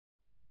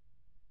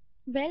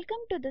Welcome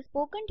to the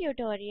spoken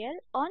tutorial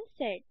on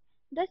sed,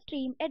 the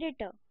stream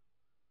editor.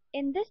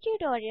 In this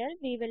tutorial,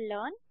 we will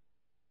learn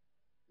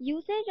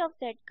usage of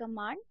sed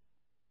command.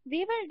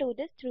 We will do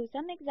this through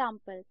some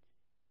examples.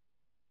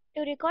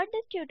 To record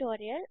this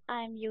tutorial,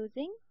 I am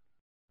using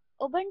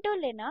Ubuntu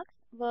Linux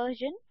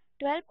version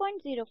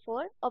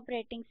 12.04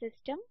 operating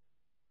system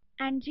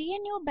and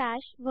GNU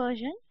Bash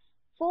version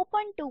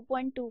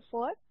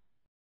 4.2.24.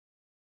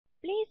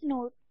 Please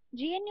note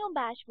GNU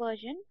Bash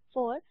version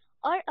 4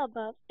 or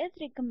above is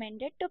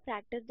recommended to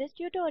practice this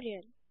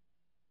tutorial.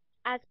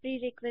 As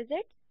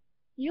prerequisites,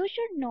 you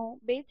should know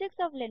basics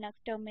of Linux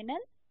terminal.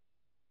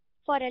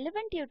 For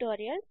relevant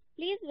tutorials,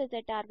 please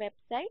visit our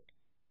website,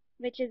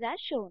 which is as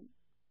shown.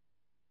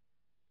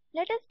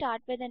 Let us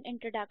start with an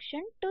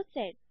introduction to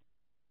sed.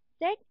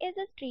 Sed is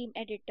a stream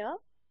editor.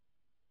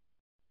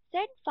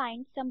 Sed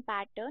finds some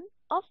pattern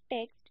of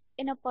text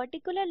in a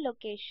particular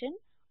location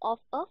of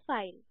a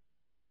file.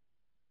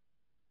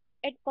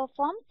 It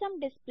performs some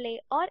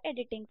display or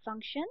editing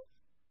functions.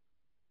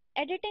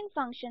 Editing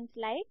functions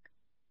like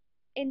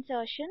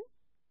insertion,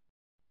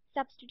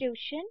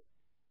 substitution,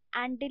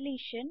 and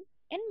deletion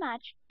in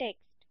matched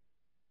text.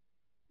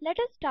 Let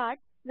us start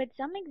with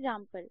some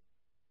example.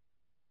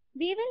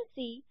 We will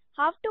see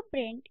how to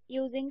print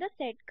using the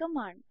sed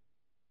command.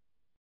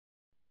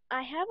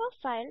 I have a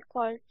file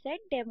called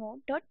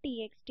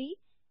seddemo.txt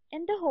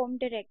in the home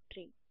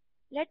directory.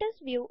 Let us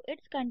view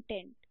its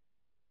content.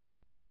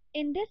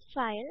 In this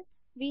file,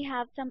 we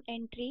have some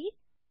entries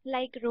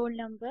like roll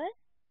number,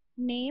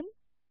 name,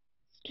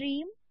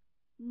 stream,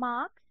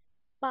 marks,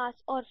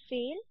 pass or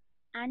fail,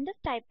 and the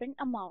stipend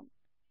amount.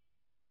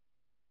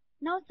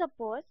 Now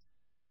suppose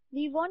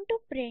we want to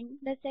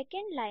print the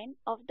second line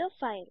of the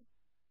file.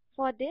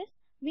 For this,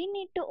 we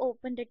need to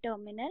open the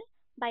terminal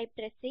by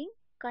pressing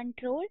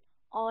Ctrl,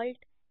 Alt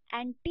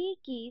and T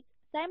keys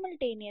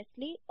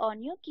simultaneously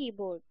on your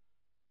keyboard.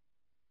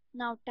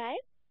 Now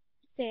type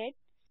sed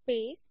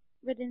space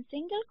within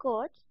single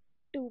quotes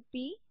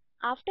 2p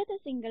after the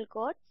single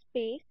quote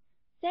space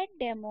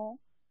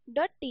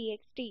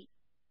seddemo.txt.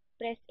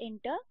 Press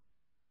enter.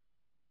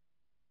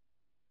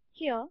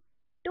 Here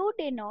 2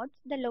 denotes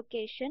the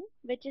location,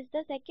 which is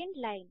the second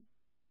line.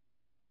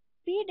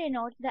 P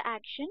denotes the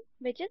action,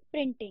 which is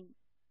printing.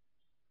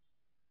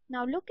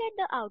 Now look at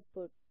the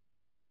output.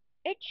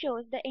 It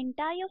shows the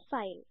entire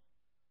file.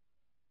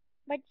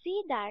 But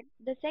see that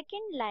the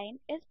second line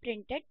is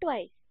printed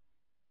twice.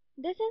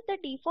 This is the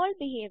default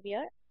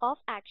behavior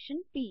of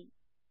action P.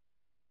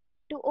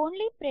 To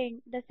only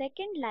print the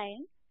second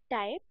line,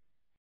 type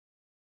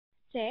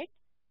sed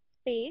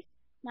space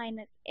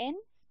 -n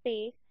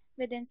space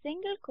within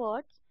single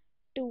quotes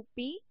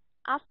 2p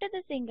after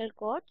the single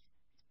quotes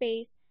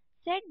space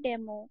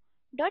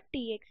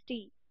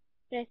seddemo.txt.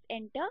 Press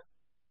enter.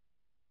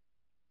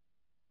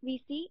 We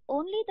see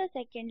only the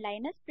second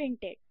line is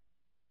printed.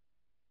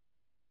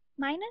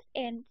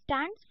 -n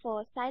stands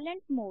for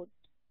silent mode,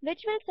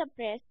 which will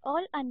suppress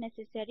all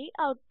unnecessary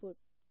output.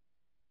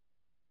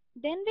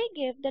 Then we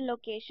give the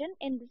location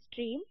in the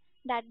stream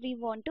that we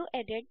want to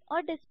edit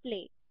or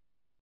display.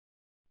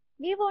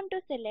 We want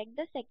to select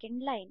the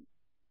second line.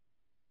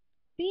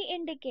 P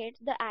indicates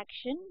the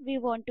action we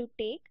want to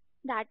take,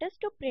 that is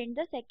to print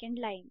the second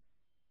line.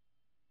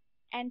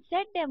 And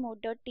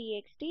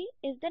seddemo.txt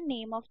is the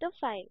name of the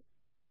file.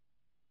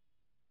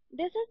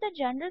 This is the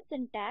general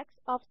syntax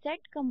of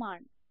sed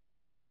command.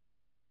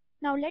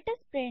 Now let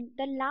us print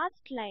the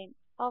last line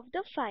of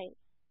the file.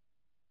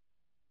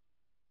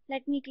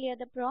 Let me clear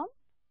the prompt.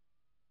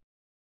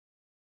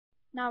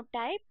 Now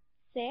type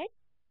sed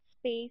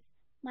space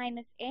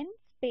 -n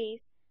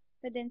space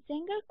within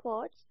single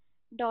quotes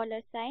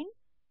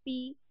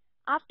 $p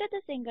after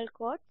the single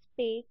quote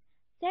space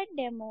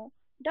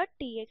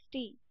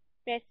seddemo.txt.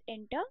 Press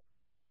enter.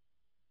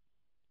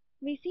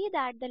 We see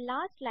that the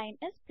last line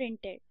is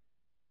printed.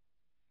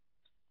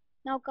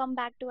 Now come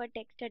back to our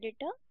text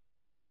editor.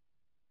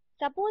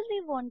 Suppose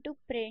we want to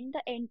print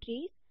the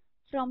entries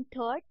from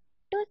 3rd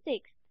to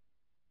 6th.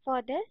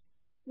 For this,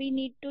 we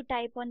need to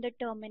type on the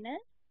terminal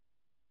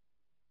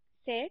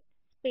sed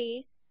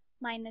space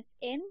 -n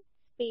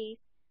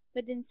space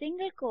within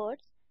single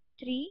quotes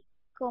 3,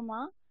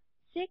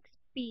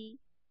 6p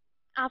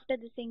after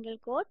the single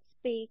quote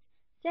space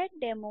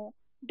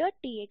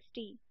seddemo.txt.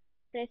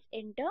 Press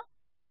enter.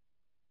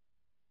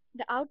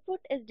 The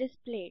output is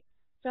displayed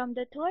from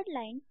the 3rd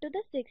line to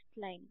the 6th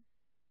line.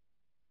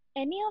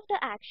 Any of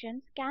the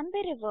actions can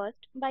be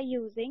reversed by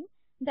using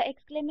the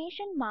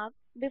exclamation mark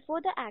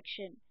before the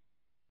action.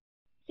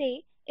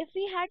 Say if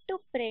we had to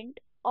print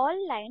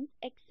all lines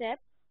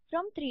except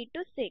from 3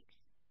 to 6.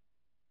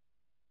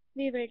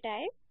 We will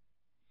type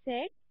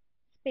sed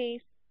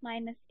space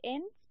 -n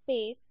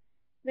space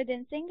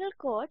within single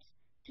quotes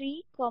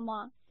 3,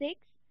 6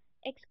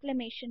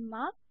 exclamation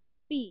mark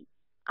p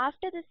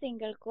after the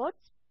single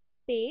quotes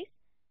space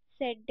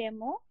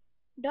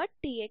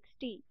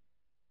seddemo.txt.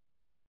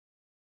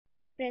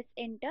 Press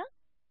enter.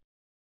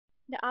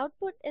 The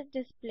output is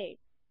displayed.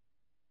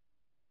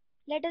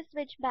 Let us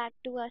switch back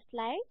to our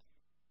slides.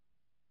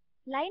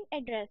 Line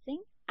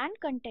addressing and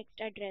context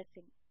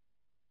addressing.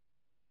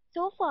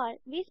 So far,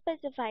 we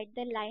specified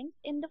the lines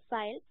in the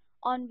file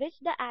on which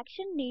the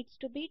action needs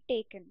to be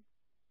taken.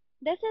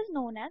 This is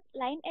known as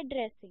line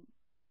addressing.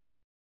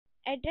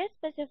 Address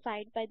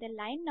specified by the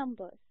line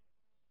numbers.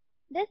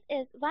 This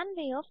is one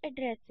way of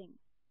addressing.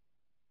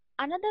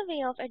 Another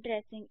way of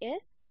addressing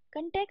is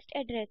context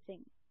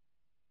addressing.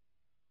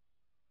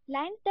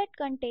 Lines that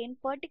contain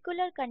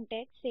particular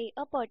context say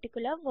a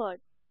particular word.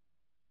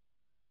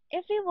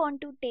 If we want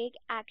to take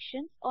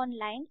actions on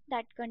lines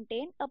that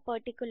contain a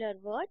particular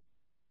word,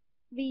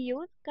 we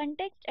use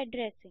context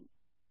addressing.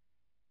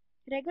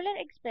 Regular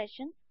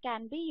expressions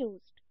can be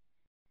used.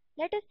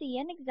 Let us see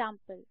an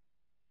example.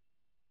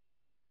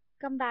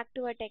 Come back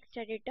to our text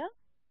editor.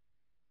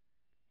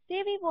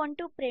 Say we want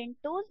to print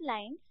those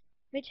lines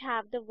which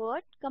have the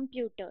word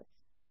computers.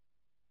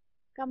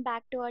 Come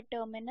back to our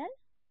terminal.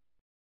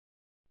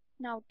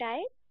 Now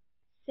type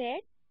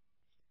set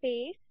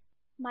space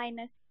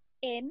minus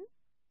n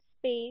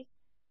space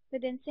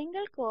within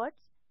single quotes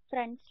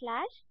front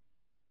slash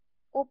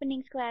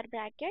opening square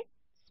bracket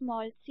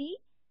small c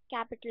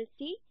capital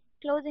C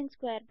closing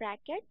square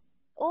bracket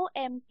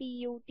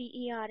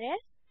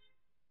computers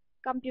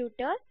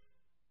computers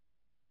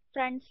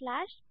front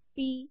slash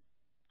p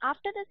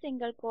after the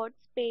single quote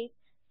space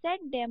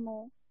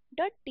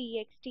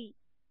setdemo.txt.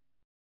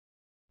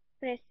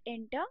 Press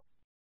enter.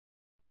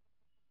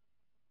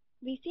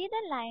 We see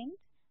the lines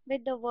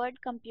with the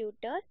word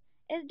computers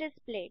is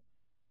displayed.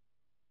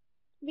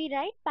 We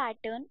write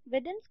pattern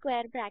within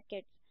square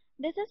brackets.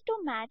 This is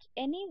to match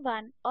any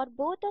one or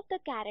both of the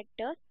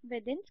characters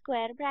within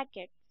square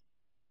brackets.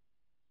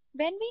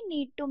 When we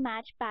need to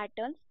match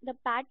patterns, the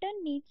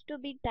pattern needs to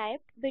be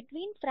typed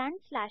between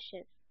front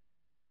slashes.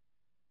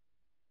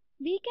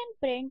 We can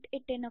print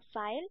it in a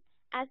file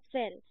as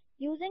well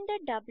using the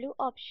W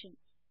option.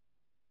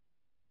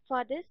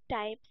 For this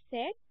type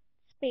set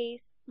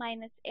space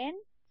minus n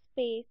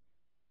space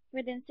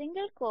within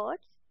single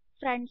quotes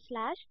front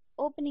slash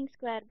opening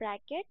square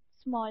bracket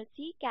small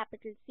c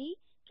capital C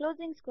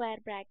closing square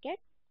bracket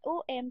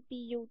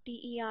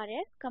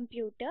computers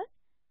computers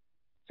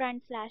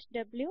front slash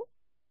W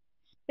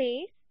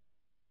space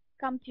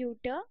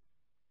computer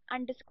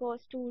underscore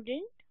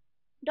student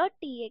dot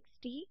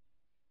txt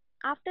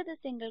after the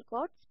single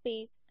quote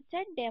space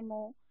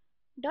setdemo.txt.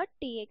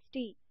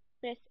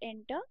 Press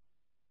enter.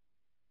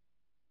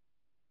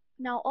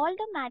 Now all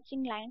the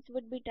matching lines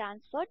would be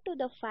transferred to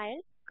the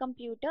file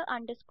computer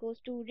underscore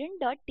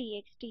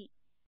student.txt.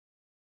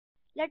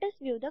 Let us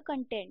view the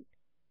content.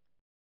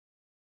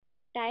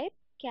 Type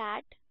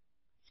cat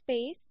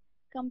space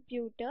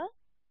computer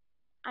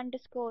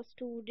underscore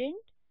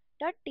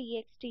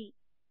student.txt.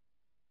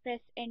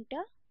 Press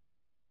enter.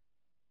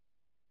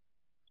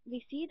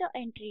 We see the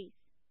entries.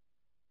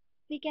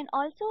 We can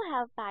also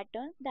have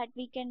patterns that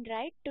we can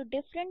write to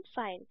different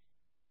files.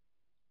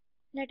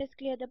 Let us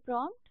clear the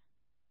prompt.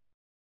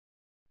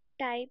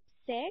 Type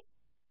set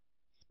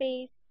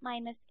space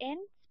minus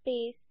n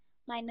space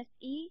minus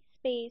e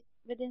space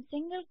within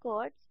single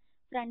quotes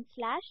front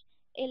slash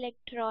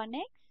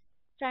electronics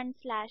front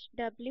slash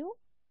w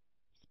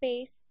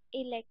space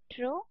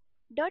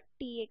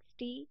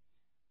electro.txt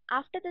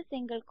after the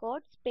single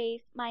quote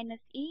space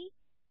minus e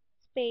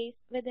space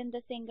within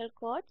the single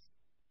quotes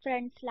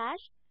front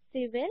slash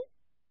civil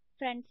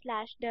front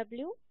slash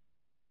w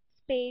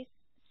space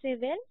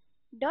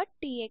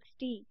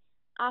civil.txt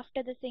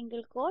after the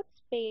single quote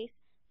space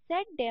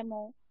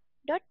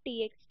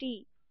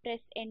setdemo.txt.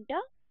 Press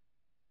enter.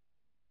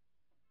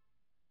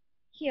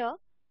 Here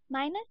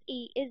minus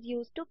e is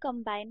used to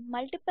combine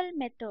multiple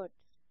methods.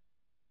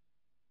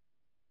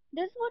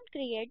 This would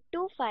create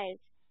two files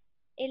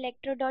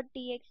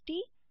electro.txt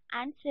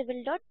and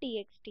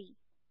civil.txt.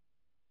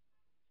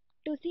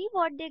 To see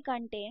what they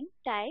contain,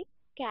 type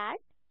cat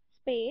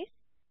space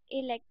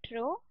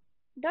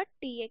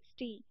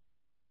electro.txt.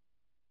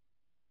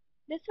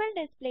 This will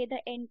display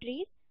the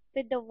entries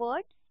with the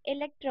word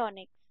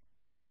electronics.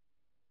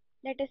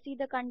 Let us see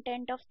the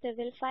content of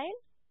civil file.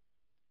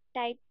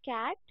 Type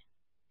cat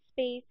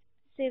space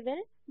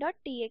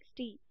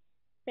civil.txt.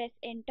 Press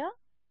enter.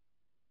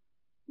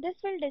 This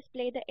will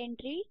display the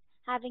entries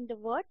having the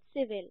word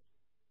civil.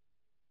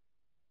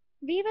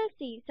 We will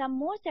see some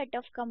more set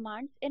of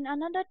commands in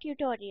another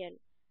tutorial.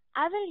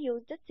 I will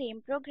use the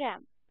same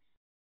program.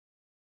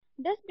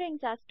 This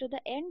brings us to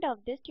the end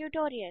of this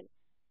tutorial.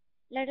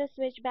 Let us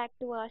switch back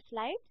to our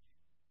slides.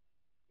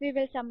 We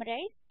will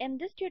summarize. In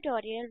this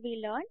tutorial we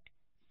learned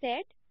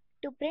set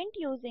to print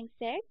using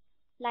set,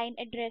 line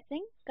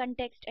addressing,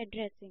 context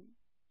addressing.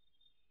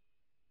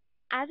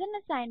 As an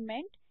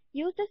assignment,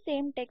 use the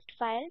same text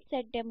file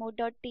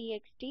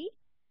setdemo.txt.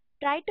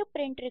 Try to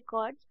print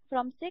records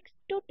from 6th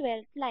to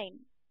 12th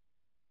line.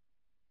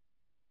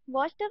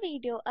 Watch the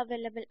video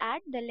available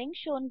at the link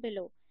shown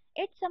below.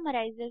 It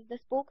summarizes the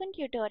spoken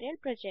tutorial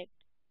project.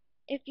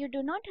 If you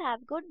do not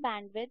have good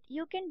bandwidth,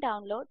 you can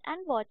download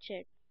and watch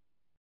it.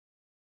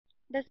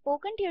 The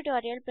Spoken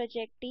Tutorial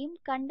project team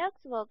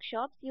conducts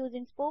workshops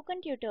using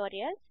spoken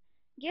tutorials,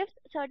 gives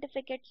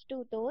certificates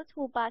to those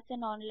who pass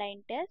an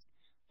online test.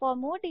 For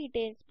more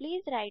details,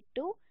 please write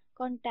to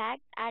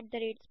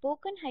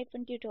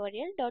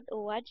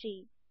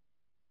contact@spoken-tutorial.org.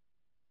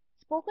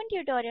 Spoken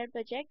Tutorial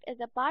project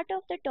is a part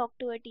of the Talk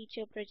to a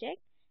Teacher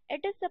project.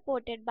 It is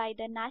supported by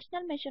the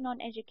National Mission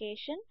on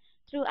Education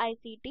through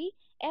ICT,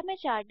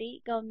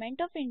 MHRD,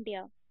 Government of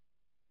India.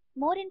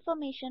 More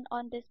information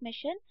on this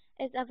mission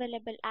is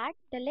available at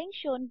the link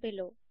shown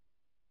below.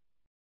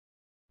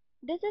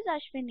 This is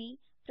Ashwini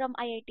from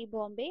IIT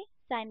Bombay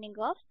signing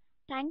off.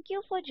 Thank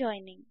you for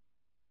joining.